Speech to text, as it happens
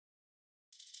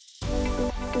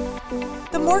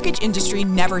The mortgage industry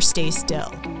never stays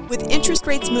still. With interest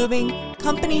rates moving,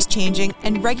 companies changing,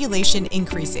 and regulation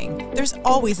increasing, there's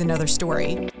always another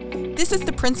story. This is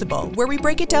The Principal, where we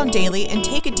break it down daily and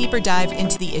take a deeper dive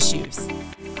into the issues.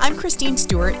 I'm Christine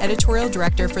Stewart, Editorial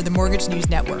Director for the Mortgage News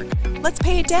Network. Let's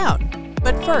pay it down.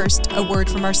 But first, a word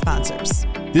from our sponsors.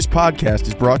 This podcast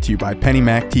is brought to you by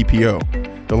PennyMac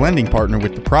TPO, the lending partner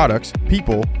with the products,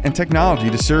 people, and technology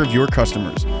to serve your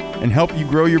customers and help you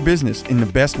grow your business in the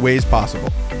best ways possible.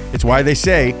 It's why they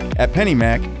say, at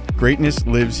PennyMac, greatness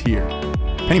lives here.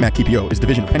 PennyMac TPO is a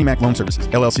division of PennyMac Loan Services,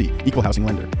 LLC, Equal Housing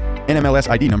Lender. NMLS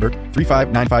ID number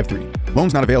 35953.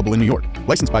 Loans not available in New York.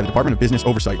 Licensed by the Department of Business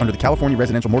Oversight under the California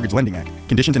Residential Mortgage Lending Act.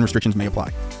 Conditions and restrictions may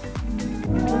apply.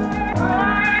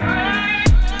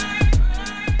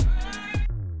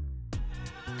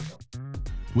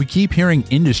 We keep hearing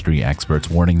industry experts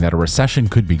warning that a recession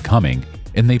could be coming,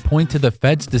 and they point to the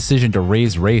Fed's decision to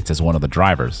raise rates as one of the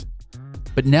drivers.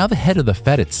 But now the head of the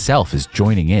Fed itself is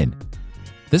joining in.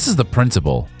 This is The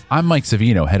Principal. I'm Mike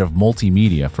Savino, head of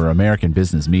multimedia for American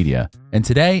Business Media, and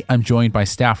today I'm joined by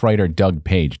staff writer Doug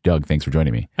Page. Doug, thanks for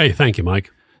joining me. Hey, thank you,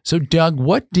 Mike. So, Doug,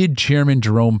 what did Chairman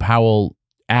Jerome Powell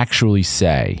actually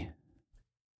say?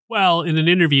 Well, in an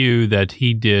interview that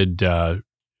he did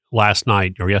last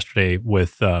night or yesterday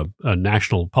with a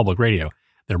national public radio,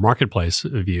 their marketplace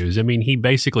views, I mean, he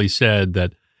basically said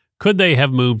that could they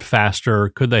have moved faster?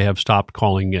 Could they have stopped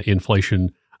calling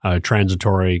inflation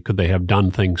transitory? Could they have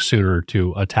done things sooner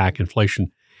to attack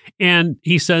inflation? And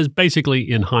he says, basically,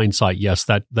 in hindsight, yes,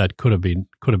 that could have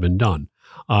been done.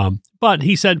 But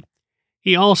he said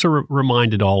he also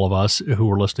reminded all of us who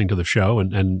were listening to the show,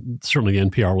 and certainly the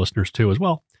NPR listeners too as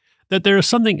well, that there is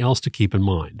something else to keep in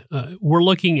mind. We're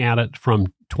looking at it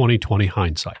from 2020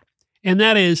 hindsight. And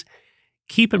that is,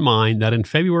 keep in mind that in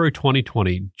February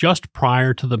 2020, just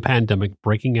prior to the pandemic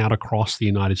breaking out across the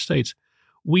United States,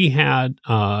 we had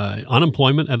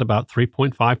unemployment at about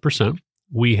 3.5%.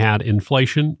 We had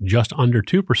inflation just under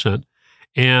 2%.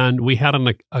 And we had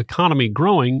an economy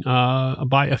growing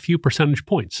by a few percentage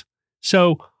points.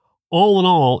 So all in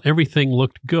all, everything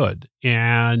looked good.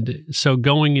 And so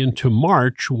going into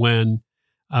March, when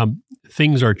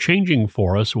things are changing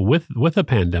for us with a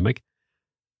pandemic,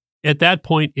 at that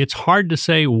point, it's hard to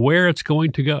say where it's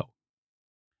going to go.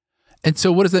 And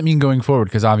so what does that mean going forward?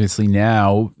 Because obviously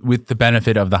now, with the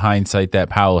benefit of the hindsight that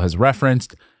Powell has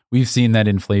referenced, we've seen that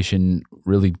inflation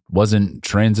really wasn't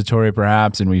transitory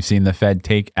perhaps, and we've seen the Fed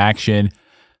take action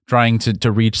trying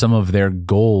to reach some of their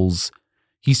goals.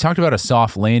 He's talked about a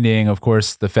soft landing. Of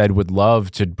course, the Fed would love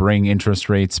to bring interest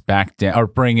rates back down, or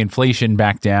bring inflation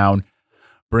back down,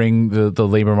 bring the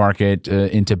labor market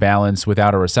into balance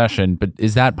without a recession. But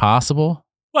is that possible?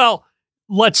 Well,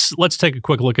 let's take a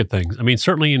quick look at things. I mean,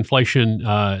 certainly inflation,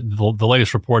 the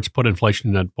latest reports put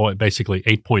inflation at basically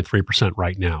 8.3%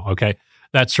 right now. Okay,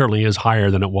 that certainly is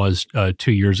higher than it was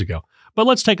 2 years ago. But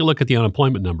let's take a look at the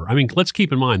unemployment number. I mean, let's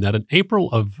keep in mind that in April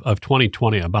of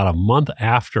 2020, about a month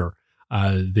after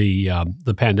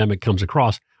the pandemic comes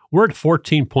across, we're at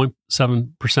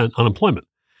 14.7% unemployment.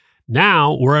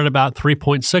 Now we're at about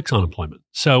 3.6 unemployment.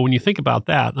 So when you think about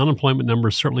that, unemployment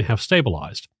numbers certainly have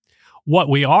stabilized. What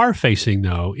we are facing,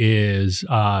 though, is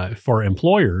for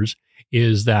employers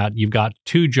is that you've got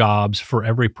 2 jobs for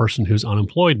every person who's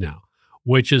unemployed now,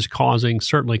 which is causing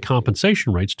certainly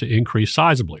compensation rates to increase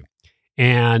sizably.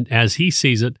 And as he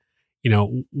sees it, you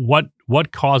know,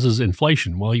 what causes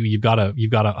inflation? Well, you've got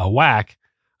a whack,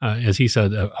 as he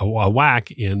said, a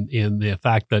whack in the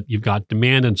fact that you've got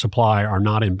demand and supply are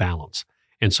not in balance,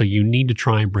 and so you need to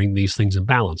try and bring these things in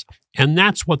balance, and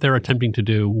that's what they're attempting to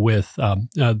do with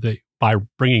by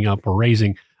bringing up or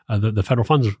raising the federal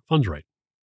funds rate.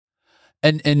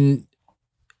 And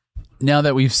now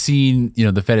that we've seen, you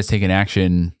know, the Fed has taken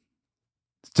action,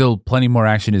 still plenty more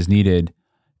action is needed.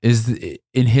 Is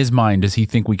in his mind, does he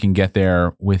think we can get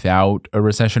there without a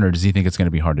recession, or does he think it's going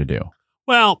to be hard to do?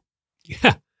 Well,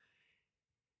 yeah.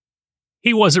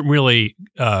 He wasn't really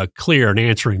clear in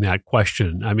answering that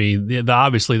question. I mean,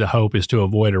 obviously the hope is to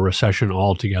avoid a recession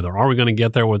altogether. Are we going to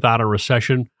get there without a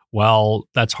recession? Well,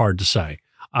 that's hard to say.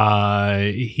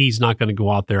 He's not going to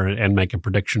go out there and make a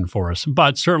prediction for us.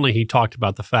 But certainly he talked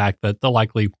about the fact that they're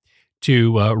likely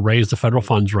to raise the federal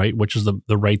funds rate, which is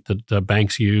the rate that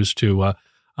banks use to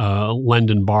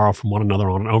lend and borrow from one another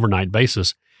on an overnight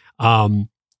basis.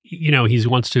 He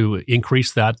wants to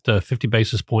increase that 50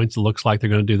 basis points. It looks like they're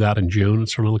going to do that in June. It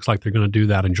certainly looks like they're going to do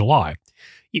that in July.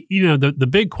 The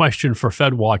big question for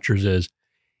Fed watchers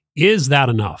is that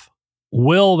enough?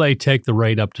 Will they take the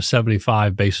rate up to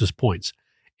 75 basis points?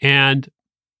 And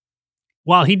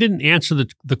while he didn't answer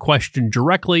the question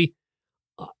directly,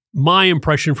 my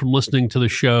impression from listening to the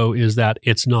show is that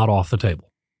it's not off the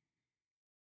table.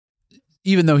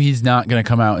 Even though he's not going to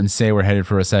come out and say we're headed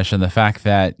for recession, the fact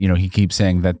that, he keeps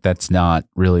saying that that's not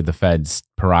really the Fed's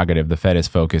prerogative. The Fed is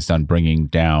focused on bringing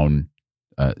down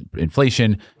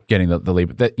inflation, getting the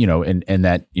labor that, and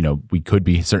that, we could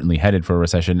be certainly headed for a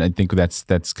recession. I think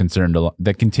that's concerned a lot.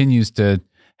 That continues to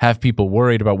have people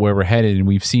worried about where we're headed. And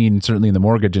we've seen, certainly in the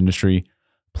mortgage industry,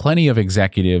 plenty of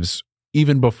executives,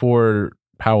 even before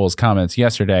Powell's comments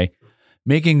yesterday,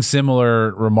 making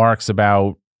similar remarks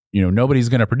about, nobody's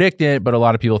going to predict it, but a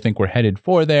lot of people think we're headed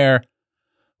for there.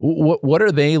 What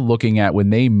are they looking at when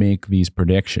they make these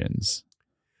predictions?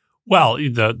 Well,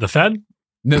 the Fed?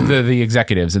 The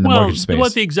executives in the mortgage space.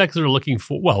 What the executives are looking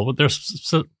for, what they're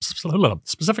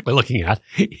specifically looking at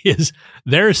is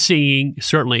they're seeing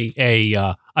certainly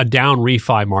a down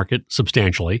refi market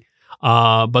substantially,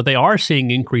 but they are seeing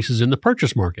increases in the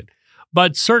purchase market.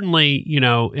 But certainly,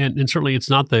 and certainly it's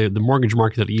not the mortgage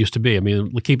market that it used to be. I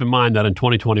mean, keep in mind that in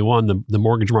 2021, the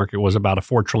mortgage market was about a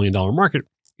 $4 trillion market,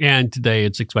 and today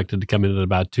it's expected to come in at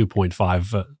about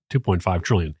 2.5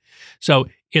 trillion. So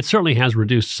it certainly has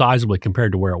reduced sizably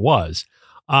compared to where it was.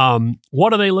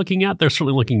 What are they looking at? They're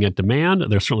certainly looking at demand.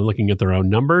 They're certainly looking at their own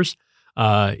numbers.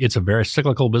 It's a very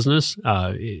cyclical business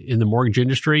in the mortgage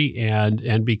industry,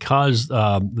 and because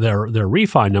their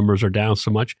refi numbers are down so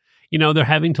much, they're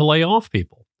having to lay off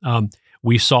people.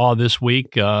 We saw this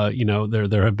week, there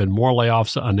have been more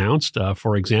layoffs announced.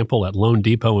 For example, at Loan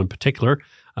Depot in particular,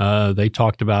 they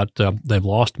talked about they've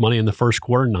lost money in the first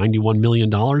quarter, $91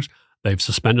 million. They've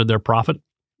suspended their profit,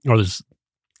 or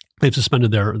they've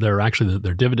suspended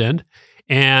their dividend,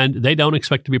 and they don't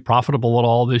expect to be profitable at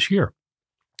all this year.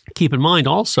 Keep in mind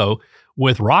also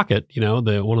with Rocket,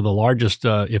 one of the largest,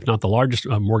 if not the largest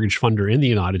mortgage funder in the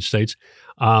United States,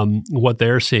 what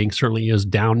they're seeing certainly is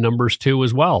down numbers too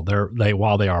as well.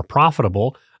 While they are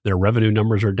profitable, their revenue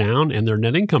numbers are down and their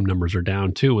net income numbers are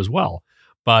down too as well.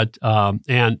 But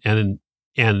and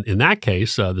in that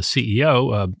case, the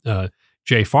CEO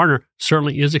Jay Farner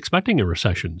certainly is expecting a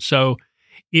recession. So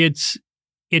it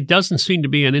doesn't seem to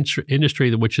be an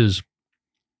industry which is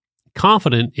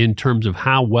confident in terms of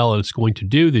how well it's going to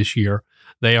do this year.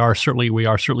 We are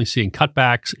certainly seeing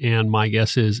cutbacks, and my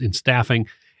guess is in staffing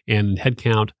and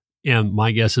headcount, and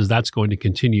my guess is that's going to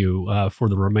continue for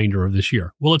the remainder of this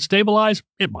year. Will it stabilize?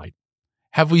 It might.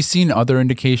 Have we seen other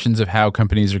indications of how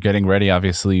companies are getting ready?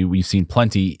 Obviously, we've seen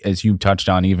plenty, as you touched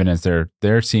on, even as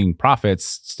they're seeing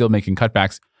profits, still making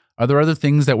cutbacks. Are there other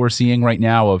things that we're seeing right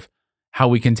now of how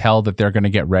we can tell that they're going to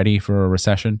get ready for a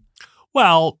recession?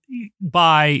 Well,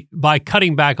 by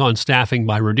cutting back on staffing,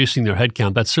 by reducing their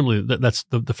headcount, that's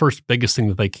the first biggest thing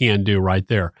that they can do right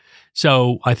there.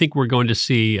 So I think we're going to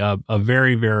see we're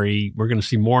going to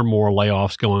see more and more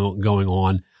layoffs going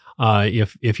on.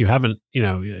 If you haven't,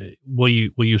 will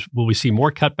we see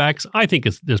more cutbacks? I think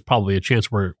there's probably a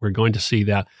chance we're going to see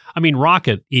that. I mean,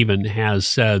 Rocket even has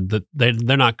said that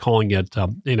they're not calling it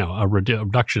a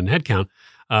reduction in headcount.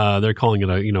 They're calling it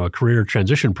a career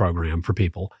transition program for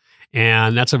people.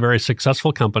 And that's a very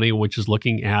successful company, which is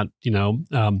looking at,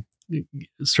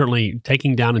 certainly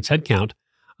taking down its headcount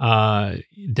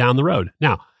down the road.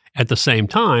 Now, at the same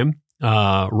time,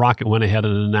 Rocket went ahead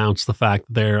and announced the fact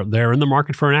that they're in the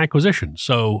market for an acquisition.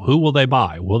 So who will they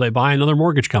buy? Will they buy another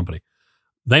mortgage company?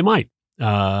 They might,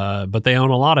 but they own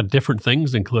a lot of different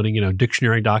things, including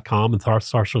Dictionary.com and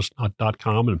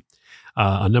Tharsos.com and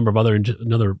a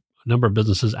number of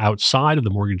businesses outside of the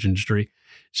mortgage industry.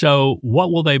 So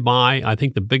what will they buy? I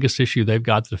think the biggest issue they've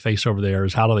got to face over there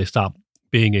is how do they stop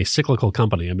being a cyclical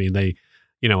company? I mean,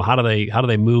 how do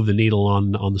they move the needle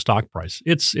on the stock price?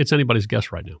 It's anybody's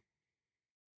guess right now.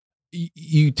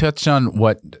 You touched on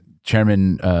what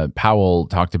Chairman Powell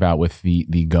talked about with the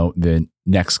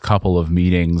next couple of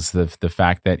meetings, the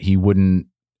fact that he wouldn't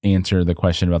answer the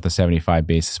question about the 75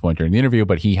 basis point during the interview,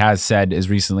 but he has said as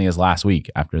recently as last week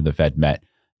after the Fed met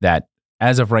that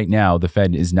as of right now, the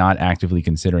Fed is not actively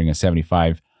considering a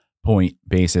 75-point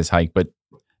basis hike, but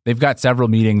they've got several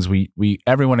meetings.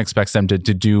 Everyone expects them to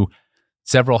do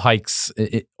several hikes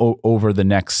over the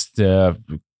next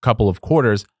couple of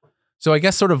quarters. So I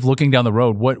guess sort of looking down the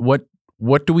road,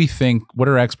 what do we think? What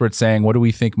are experts saying? What do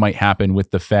we think might happen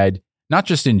with the Fed, not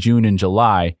just in June and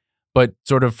July, but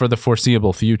sort of for the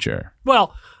foreseeable future?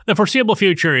 Well, the foreseeable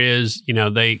future is,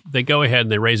 they go ahead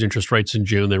and they raise interest rates in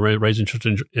June. They raise interest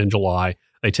in July.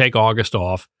 They take August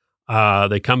off.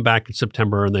 They come back in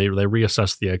September and they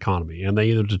reassess the economy. And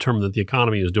they either determine that the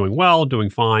economy is doing well, doing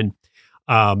fine,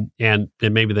 and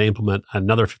then maybe they implement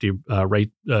another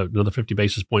 50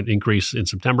 basis point increase in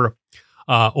September.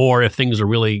 Or if things are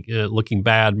really looking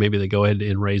bad, maybe they go ahead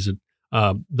and raise it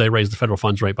they raised the federal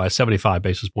funds rate by 75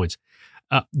 basis points.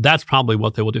 That's probably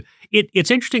what they will do.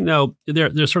 It's interesting though. There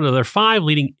are 5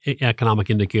 leading economic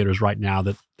indicators right now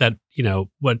that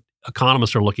what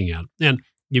economists are looking at, and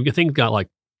you've got things like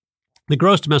the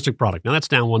gross domestic product. Now that's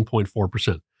down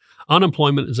 1.4%.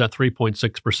 Unemployment is at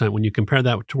 3.6%. When you compare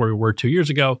that to where we were 2 years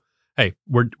ago, hey,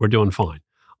 we're doing fine.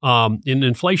 In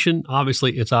inflation,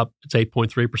 obviously it's up. It's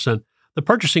 8.3%. The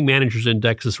Purchasing Managers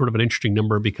Index is sort of an interesting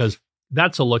number because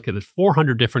that's a look at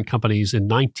 400 different companies in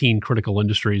 19 critical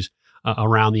industries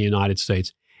around the United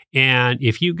States. And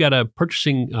if you've got a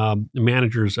purchasing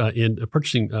managers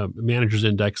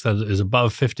index that is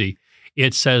above 50,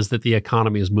 it says that the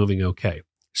economy is moving okay.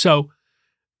 So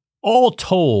all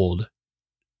told,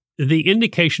 the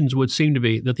indications would seem to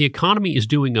be that the economy is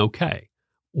doing okay.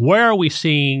 Where are we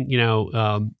seeing,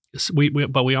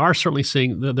 but we are certainly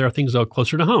seeing that there are things though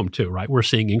closer to home too, right? We're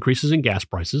seeing increases in gas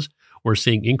prices. We're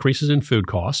seeing increases in food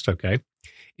costs, okay?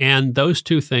 And those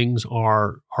two things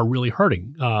are really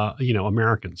hurting,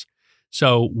 Americans.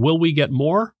 So will we get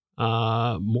more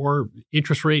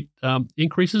interest rate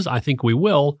increases? I think we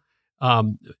will.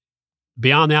 Beyond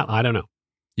that, I don't know.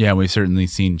 Yeah, we've certainly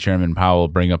seen Chairman Powell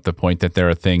bring up the point that there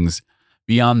are things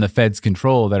beyond the Fed's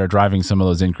control that are driving some of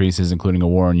those increases, including a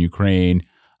war in Ukraine,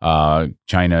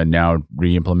 China now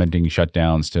re-implementing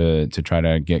shutdowns to try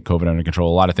to get COVID under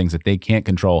control, a lot of things that they can't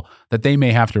control that they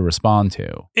may have to respond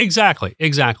to. Exactly.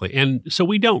 And so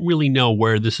we don't really know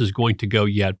where this is going to go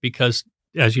yet because,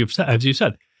 as you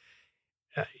said,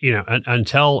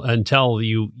 until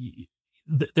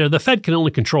the Fed can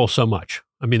only control so much.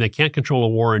 I mean, they can't control a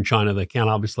war in China. They can't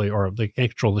they can't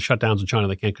control the shutdowns in China.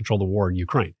 They can't control the war in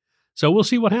Ukraine. So we'll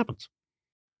see what happens.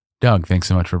 Doug, thanks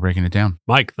so much for breaking it down.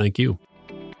 Mike, thank you.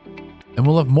 And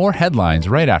we'll have more headlines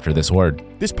right after this word.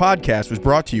 This podcast was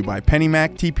brought to you by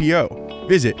PennyMac TPO.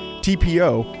 Visit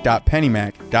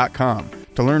tpo.pennymac.com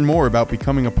to learn more about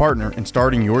becoming a partner and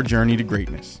starting your journey to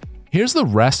greatness. Here's the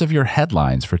rest of your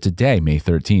headlines for today, May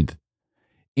 13th.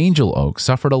 Angel Oak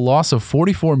suffered a loss of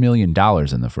 $44 million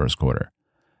in the first quarter.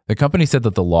 The company said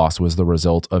that the loss was the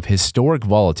result of historic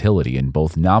volatility in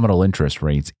both nominal interest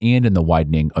rates and in the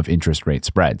widening of interest rate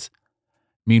spreads.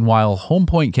 Meanwhile, Home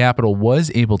Point Capital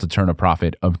was able to turn a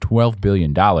profit of $12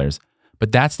 billion,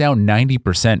 but that's down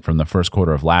 90% from the first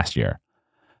quarter of last year.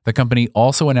 The company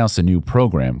also announced a new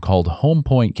program called Home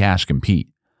Point Cash Compete.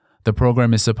 The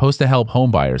program is supposed to help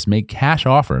homebuyers make cash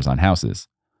offers on houses.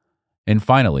 And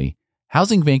finally,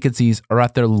 housing vacancies are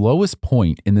at their lowest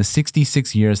point in the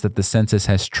 66 years that the census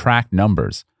has tracked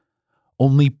numbers.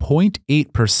 Only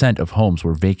 0.8% of homes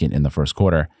were vacant in the first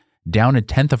quarter, down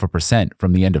 0.1%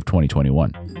 from the end of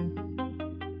 2021.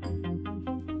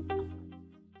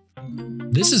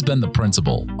 This has been The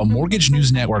Principal, a Mortgage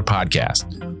News Network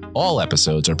podcast. All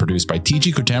episodes are produced by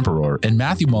TG Cotemporor and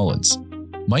Matthew Mullins.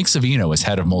 Mike Savino is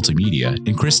head of multimedia,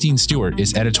 and Christine Stewart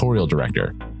is editorial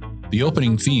director. The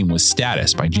opening theme was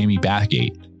Status by Jamie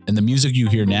Bathgate, and the music you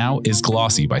hear now is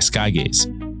Glossy by Skygaze.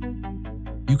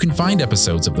 You can find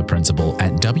episodes of The Principal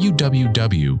at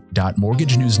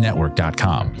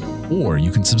www.mortgagenewsnetwork.com, or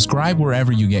you can subscribe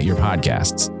wherever you get your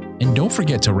podcasts. And don't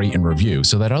forget to rate and review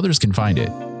so that others can find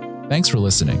it. Thanks for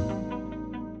listening.